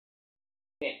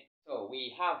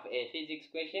we have a physics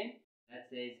question that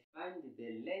says find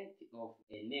the length of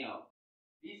a nail.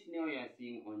 This nail you are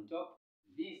seeing on top,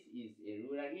 this is a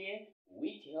ruler here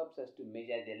which helps us to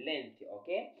measure the length,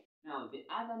 okay? Now the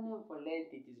other name for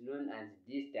length, it is known as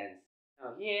distance.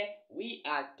 Now here we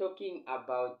are talking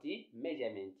about the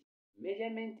measurement.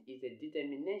 Measurement is a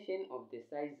determination of the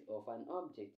size of an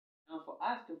object. Now for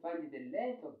us to find the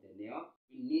length of the nail,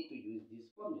 we need to use this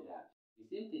formula. We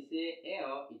simply say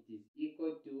L, it is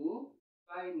equal to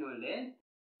final length.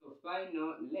 So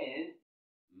final length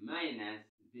minus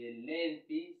the length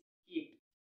skipped.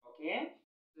 Okay?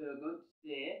 So we're going to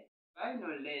say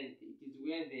final length, it is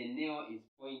where the nail is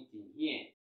pointing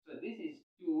here. So this is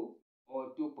 2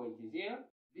 or 2.0.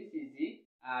 This is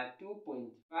 2.5.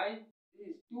 This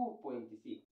is 2.6.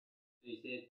 So you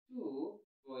say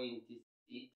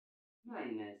 2.6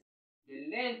 minus the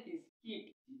length is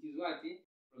skipped. It is what?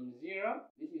 From 0.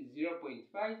 This is 0.5.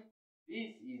 This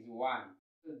is 1.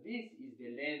 So this is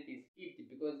the length is skipped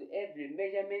because every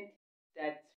measurement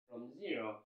starts from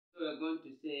 0. So we're going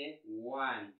to say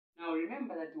 1. Now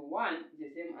remember that 1 is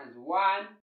the same as 1.0.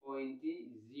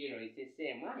 It's the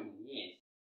same one? Yes.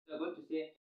 So we're going to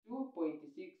say 2.6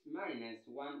 minus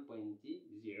 1.0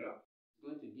 is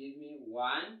going to give me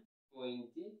 1.6,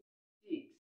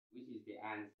 which is the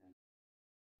answer.